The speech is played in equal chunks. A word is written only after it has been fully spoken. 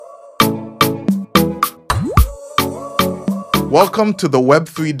Welcome to the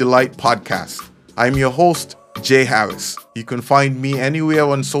Web3 Delight podcast. I'm your host, Jay Harris. You can find me anywhere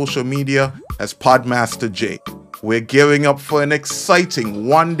on social media as Podmaster Jay. We're gearing up for an exciting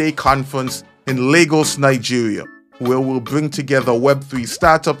one-day conference in Lagos, Nigeria, where we'll bring together Web3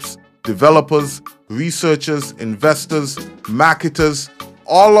 startups, developers, researchers, investors, marketers,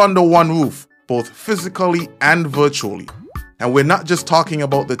 all under one roof, both physically and virtually. And we're not just talking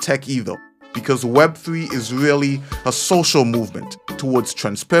about the tech either, because Web3 is really a social movement towards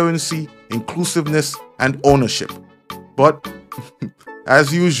transparency, inclusiveness, and ownership. But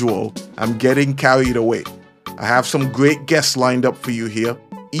as usual, I'm getting carried away. I have some great guests lined up for you here,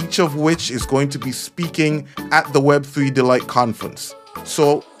 each of which is going to be speaking at the Web3 Delight conference.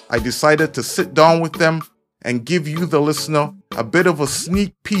 So I decided to sit down with them and give you, the listener, a bit of a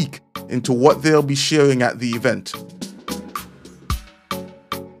sneak peek into what they'll be sharing at the event.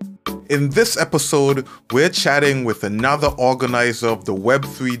 In this episode, we're chatting with another organizer of the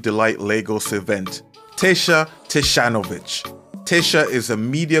Web3 Delight Lagos event, Teshanovich. Tesha is a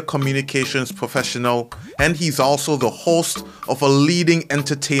media communications professional, and he's also the host of a leading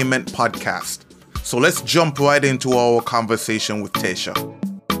entertainment podcast. So let's jump right into our conversation with Tesha.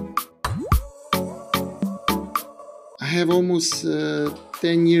 I have almost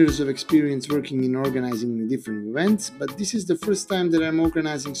 10 years of experience working in organizing different events, but this is the first time that I'm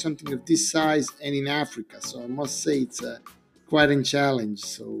organizing something of this size and in Africa. So I must say it's quite a challenge.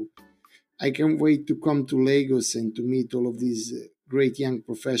 So I can't wait to come to Lagos and to meet all of these great young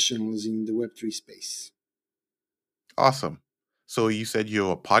professionals in the Web3 space. Awesome. So you said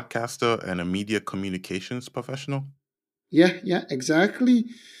you're a podcaster and a media communications professional? Yeah, exactly.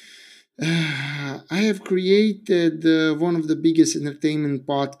 I have created one of the biggest entertainment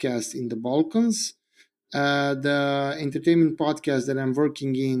podcasts in the Balkans. The entertainment podcast that I'm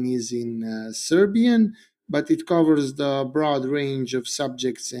working in is in Serbian, but it covers the broad range of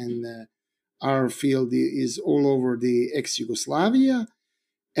subjects, and our field is all over the ex-Yugoslavia.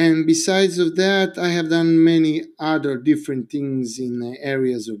 And besides of that, I have done many other different things in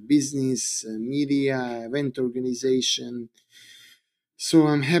areas of business, media, event organization. So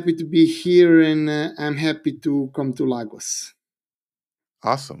I'm happy to be here, and I'm happy to come to Lagos.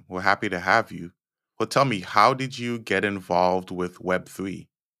 Awesome. We're happy to have you. Well, tell me, how did you get involved with Web3?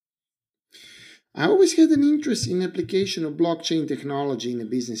 I always had an interest in application of blockchain technology in a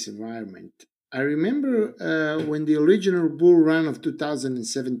business environment. I remember when the original bull run of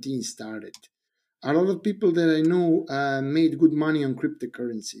 2017 started. A lot of people that I know made good money on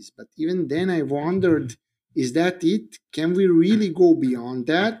cryptocurrencies, but even then I wondered, is that it? Can we really go beyond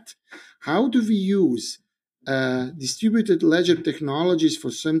that? How do we use distributed ledger technologies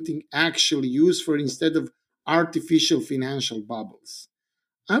for something actually useful instead of artificial financial bubbles?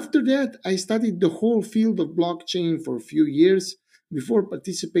 After that, I studied the whole field of blockchain for a few years before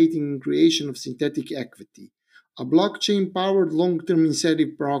participating in creation of synthetic equity, a blockchain-powered long-term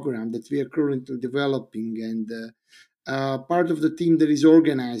incentive program that we are currently developing, and part of the team that is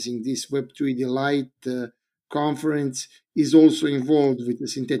organizing this Web3 Delight conference is also involved with the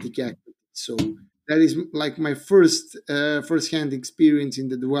synthetic equity. So that is like my first-hand experience in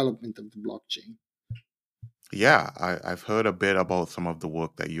the development of the blockchain. Yeah, I've heard a bit about some of the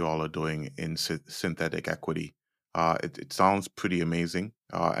work that you all are doing in synthetic equity. It sounds pretty amazing.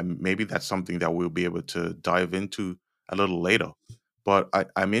 And maybe that's something that we'll be able to dive into a little later. But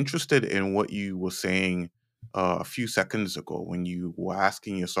I'm interested in what you were saying a few seconds ago when you were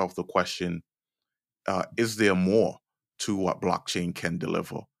asking yourself the question, is there more to what blockchain can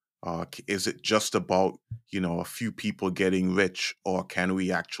deliver? Is it just about, a few people getting rich, or can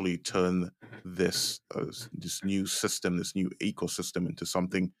we actually turn this new system, this new ecosystem into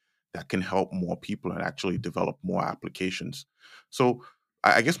something that can help more people and actually develop more applications? So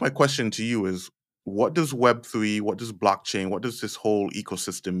I guess my question to you is, what does Web3, what does blockchain, what does this whole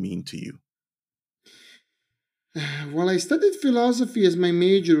ecosystem mean to you? While I studied philosophy as my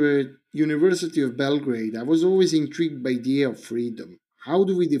major at University of Belgrade, I was always intrigued by the idea of freedom. How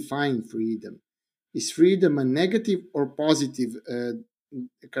do we define freedom? Is freedom a negative or positive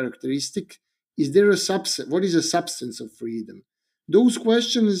characteristic? Is there a substance? What is a substance of freedom? Those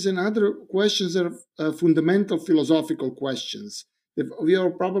questions and other questions are fundamental philosophical questions that we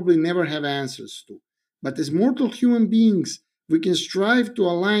will probably never have answers to. But as mortal human beings, we can strive to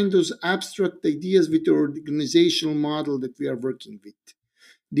align those abstract ideas with the organizational model that we are working with.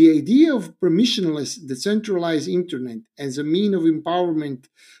 The idea of permissionless, decentralized internet as a mean of empowerment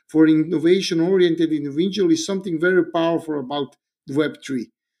for innovation-oriented individual is something very powerful about Web3.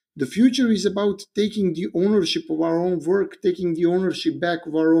 The future is about taking the ownership of our own work, taking the ownership back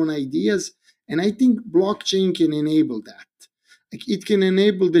of our own ideas, and I think blockchain can enable that. It can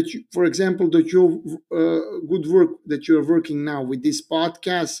enable that you, for example, that your good work that you are working now with this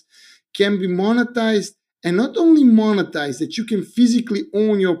podcast can be monetized, and not only monetized, that you can physically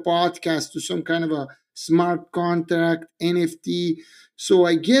own your podcast to some kind of a smart contract, NFT. So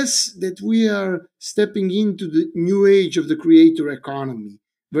I guess that we are stepping into the new age of the creator economy,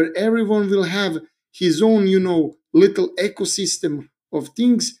 where everyone will have his own, little ecosystem of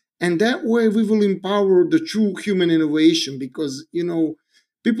things, and that way we will empower the true human innovation, because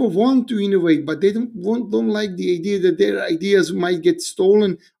people want to innovate, but they don't like the idea that their ideas might get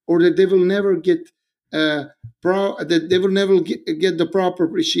stolen, or that they will never get get the proper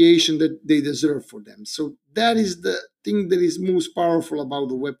appreciation that they deserve for them. So that is the thing that is most powerful about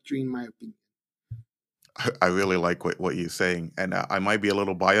the Web3, in my opinion. I really like what you're saying, and I might be a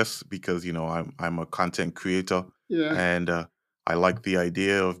little biased because I'm a content creator, Yeah. and I like the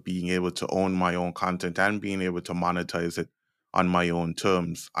idea of being able to own my own content and being able to monetize it on my own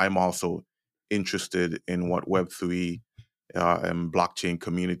terms. I'm also interested in what Web3 and blockchain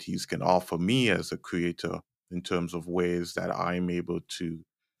communities can offer me as a creator in terms of ways that I'm able to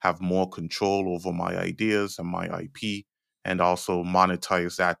have more control over my ideas and my IP, and also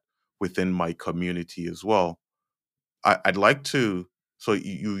monetize that within my community as well. I'd like to. So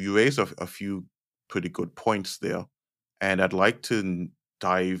you raised a few pretty good points there, and I'd like to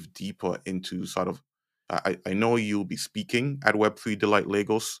dive deeper into sort of. I know you'll be speaking at Web3 Delight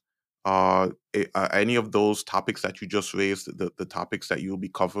Lagos. Are any of those topics that you just raised the topics that you'll be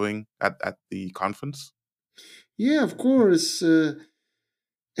covering at the conference? Yeah, of course.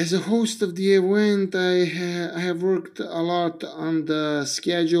 As a host of the event, I have worked a lot on the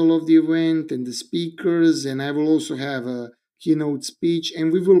schedule of the event and the speakers, and I will also have a keynote speech, and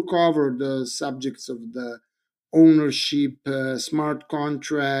we will cover the subjects of the ownership, smart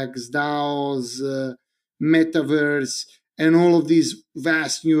contracts, DAOs, metaverse, and all of these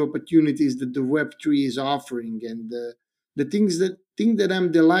vast new opportunities that the Web3 is offering. And the thing that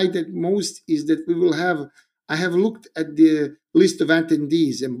I'm delighted most is that we will have. I have looked at the list of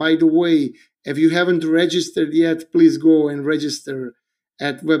attendees, and by the way, if you haven't registered yet, please go and register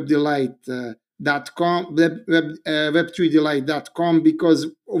at webdelight.com, web3delight.com, because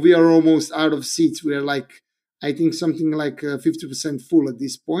we are almost out of seats. We are like, I think, something like 50% full at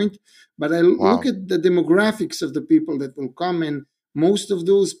this point. But I look Wow. at the demographics of the people that will come, and most of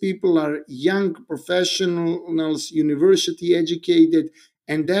those people are young professionals, university educated,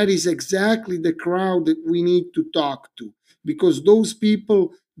 and that is exactly the crowd that we need to talk to, because those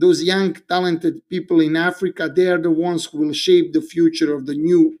people, those young, talented people in Africa, they are the ones who will shape the future of the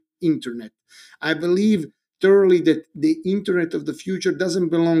new internet. I believe thoroughly that the internet of the future doesn't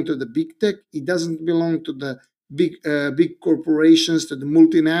belong to the big tech. It doesn't belong to the big corporations, to the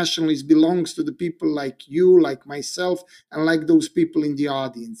multinationals. It belongs to the people like you, like myself, and like those people in the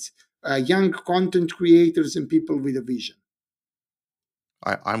audience, young content creators and people with a vision.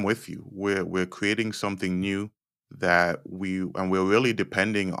 I'm with you. We're creating something new and we're really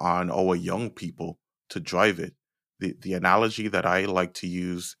depending on our young people to drive it. The analogy that I like to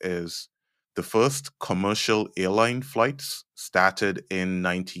use is the first commercial airline flights started in in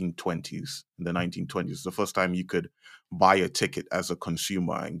the 1920s. The first time you could buy a ticket as a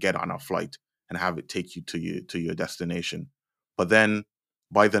consumer and get on a flight and have it take you to your destination. But then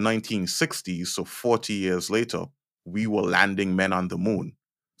by the 1960s, so 40 years later, we were landing men on the moon.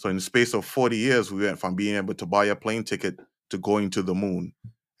 So in the space of 40 years, we went from being able to buy a plane ticket to going to the moon.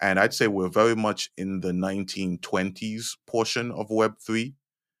 And I'd say we're very much in the 1920s portion of Web3.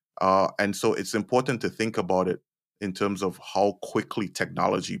 And so it's important to think about it in terms of how quickly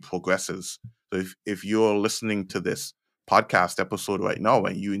technology progresses. So if you're listening to this podcast episode right now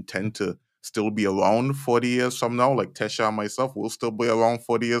and you intend to still be around 40 years from now, like Tesha and myself will still be around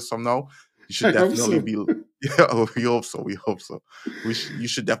 40 years from now, you should I hope definitely so. be, yeah, we hope so. We hope so. You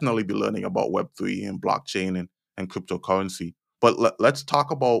should definitely be learning about Web3 and blockchain and cryptocurrency. But let's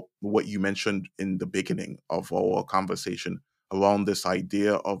talk about what you mentioned in the beginning of our conversation around this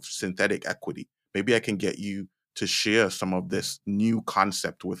idea of synthetic equity. Maybe I can get you to share some of this new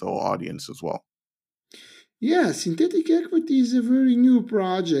concept with our audience as well. Yeah, synthetic equity is a very new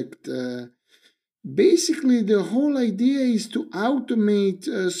project. Basically, the whole idea is to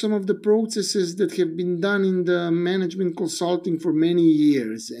automate some of the processes that have been done in the management consulting for many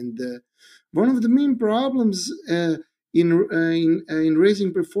years. And one of the main problems in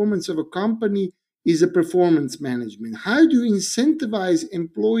raising performance of a company is a performance management. How do you incentivize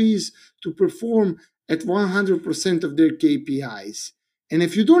employees to perform at 100% of their KPIs? And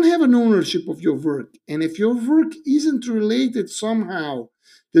if you don't have an ownership of your work, and if your work isn't related somehow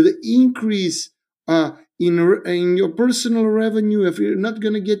to the increase in your personal revenue, if you're not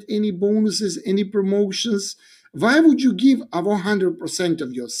going to get any bonuses, any promotions, why would you give a 100%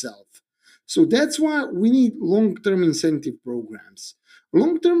 of yourself? So that's why we need long-term incentive programs.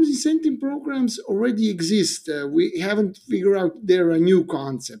 Long-term incentive programs already exist. We haven't figured out they're a new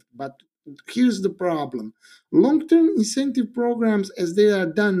concept, but here's the problem. Long-term incentive programs, as they are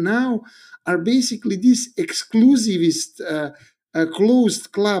done now, are basically this exclusivist a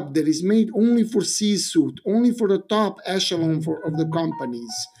closed club that is made only for C-suite, only for the top echelon of the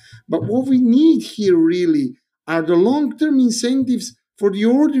companies. But what we need here really are the long-term incentives for the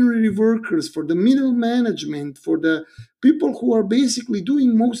ordinary workers, for the middle management, for the people who are basically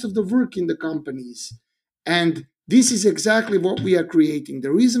doing most of the work in the companies. And this is exactly what we are creating.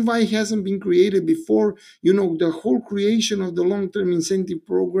 The reason why it hasn't been created before, the whole creation of the long-term incentive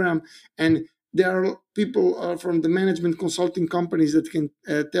program, and there are people from the management consulting companies that can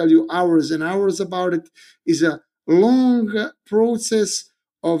tell you hours and hours about it, is a long process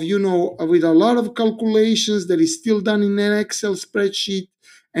of, with a lot of calculations that is still done in an Excel spreadsheet,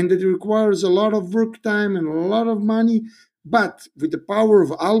 and that requires a lot of work time and a lot of money. But with the power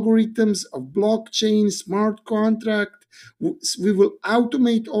of algorithms, of blockchain, smart contract, we will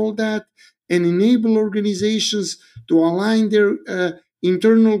automate all that and enable organizations to align their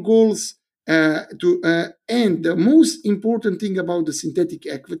internal goals and the most important thing about the synthetic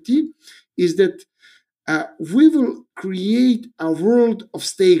equity is that we will create a world of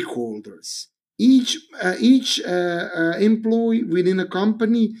stakeholders. Each employee within a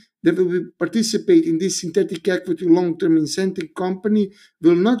company that will participate in this synthetic equity long-term incentive company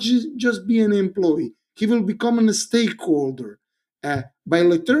will not just be an employee. He will become a stakeholder. By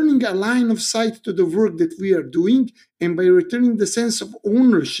returning a line of sight to the work that we are doing and by returning the sense of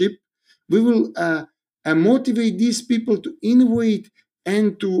ownership, we will motivate these people to innovate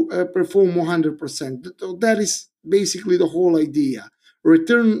and to perform 100%. That is basically the whole idea.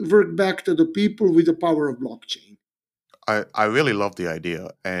 Return work back to the people with the power of blockchain. I really love the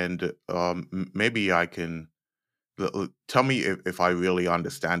idea, and maybe I can tell me if I really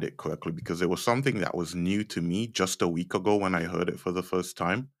understand it correctly, because it was something that was new to me just a week ago when I heard it for the first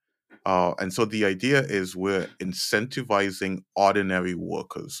time. And so the idea is we're incentivizing ordinary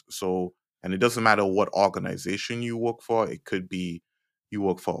workers. So, and it doesn't matter what organization you work for. It could be you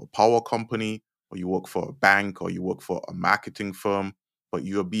work for a power company, or you work for a bank, or you work for a marketing firm, but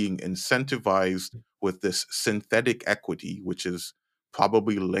you're being incentivized with this synthetic equity, which is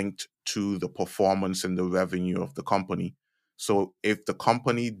probably linked to the performance and the revenue of the company. So if the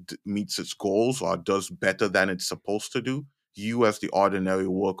company meets its goals or does better than it's supposed to do, you as the ordinary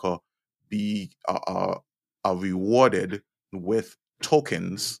worker be are rewarded with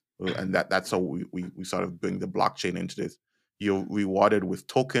tokens, and that's how we sort of bring the blockchain into this. You're rewarded with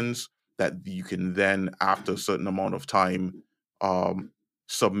tokens that you can then, after a certain amount of time, um,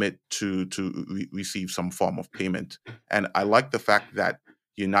 submit to receive some form of payment. And I like the fact that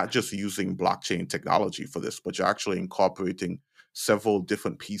you're not just using blockchain technology for this, but you're actually incorporating several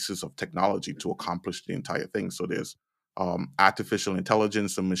different pieces of technology to accomplish the entire thing. So there's artificial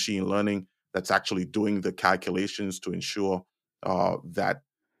intelligence and machine learning that's actually doing the calculations to ensure that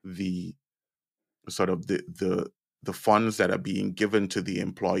the sort of the funds that are being given to the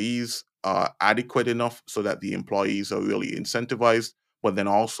employees are adequate enough so that the employees are really incentivized, but then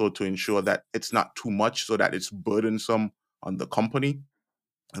also to ensure that it's not too much so that it's burdensome on the company,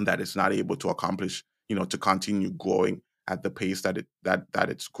 and that it's not able to accomplish, to continue growing at the pace that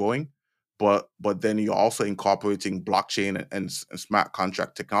it's growing. But then you're also incorporating blockchain and smart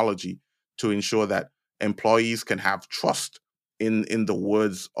contract technology to ensure that employees can have trust in the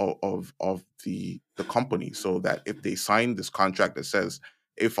words of the company, so that if they sign this contract that says,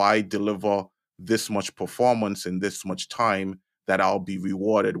 if I deliver this much performance in this much time, that I'll be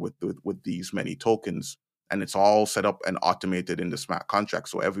rewarded with these many tokens, and it's all set up and automated in the smart contract,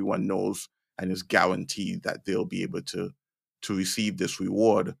 so everyone knows and is guaranteed that they'll be able to receive this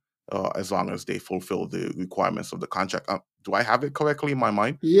reward as long as they fulfill the requirements of the contract. Do I have it correctly in my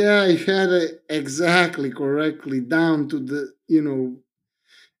mind? Yeah, I had it exactly correctly down to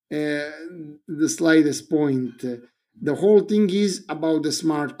the slightest point. The whole thing is about the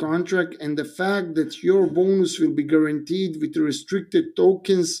smart contract and the fact that your bonus will be guaranteed with restricted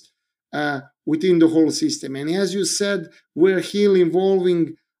tokens within the whole system. And as you said, we're here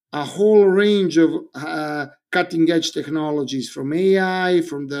involving a whole range of cutting edge technologies, from AI,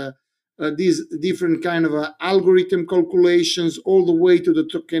 from these different kind of algorithm calculations, all the way to the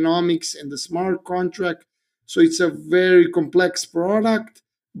tokenomics and the smart contract. So it's a very complex product,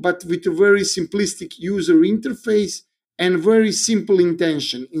 but with a very simplistic user interface and very simple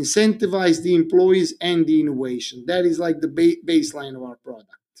intention: incentivize the employees and the innovation. That is like the baseline of our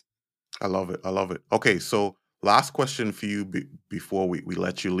product. I love it. I love it. Okay, so last question for you before we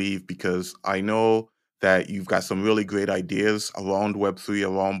let you leave, because I know that you've got some really great ideas around Web3,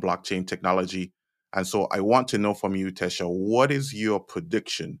 around blockchain technology. And so I want to know from you, Tesha, what is your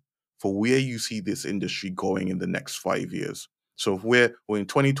prediction for where you see this industry going in the next 5 years? So if we're in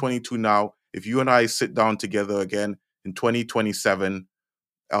 2022 now, if you and I sit down together again in 2027,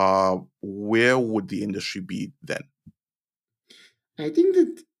 where would the industry be then? I think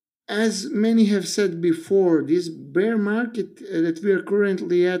that, as many have said before, this bear market that we are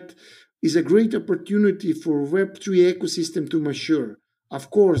currently at is a great opportunity for Web3 ecosystem to mature. Of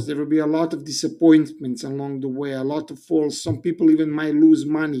course, there will be a lot of disappointments along the way, a lot of falls. Some people even might lose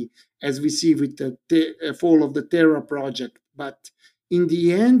money, as we see with the fall of the Terra project. But in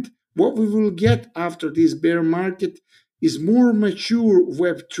the end, what we will get after this bear market is more mature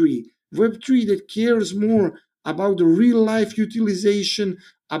Web3. Web3 that cares more about the real life utilization,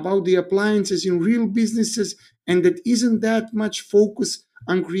 about the appliances in real businesses, and that isn't that much focus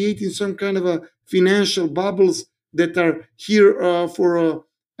on creating some kind of a financial bubbles that are here for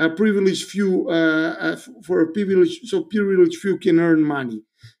a privileged few, for a privileged, so privileged few can earn money.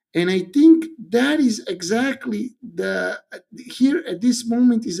 And I think that is exactly the here at this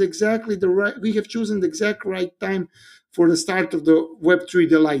moment is exactly the right. We have chosen the exact right time for the start of the Web3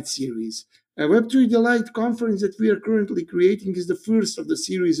 Delight series. A Web3 Delight conference that we are currently creating is the first of the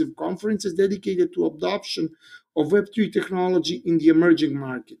series of conferences dedicated to adoption of Web3 technology in the emerging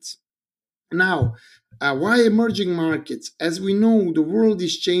markets. Now, why emerging markets? As we know, the world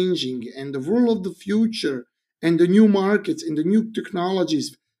is changing, and the world of the future and the new markets and the new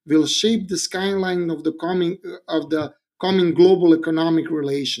technologies will shape the skyline of the coming global economic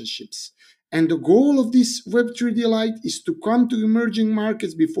relationships. And the goal of this Web3 Delight is to come to emerging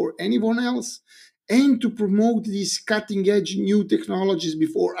markets before anyone else and to promote these cutting edge new technologies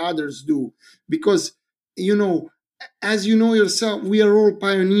before others do. Because, you know, as you know yourself, we are all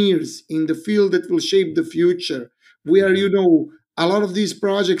pioneers in the field that will shape the future. We are, a lot of these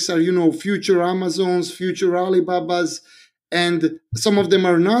projects are, future Amazons, future Alibabas, and some of them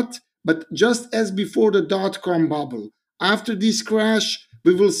are not. But just as before the dot-com bubble, after this crash,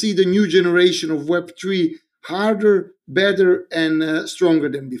 we will see the new generation of Web3 harder, better, and stronger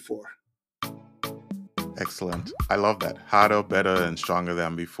than before. Excellent. I love that. Harder, better, and stronger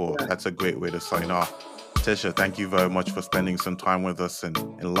than before. Yeah. That's a great way to sign off. Tesha, thank you very much for spending some time with us and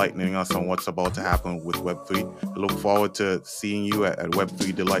enlightening us on what's about to happen with Web3. I look forward to seeing you at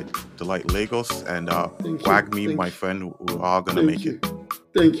Web3 Delight Lagos, and WAGME, my friend. We're all going to make it.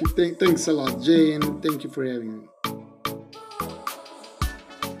 Thank you. Thanks a lot, Jay, and thank you for having me.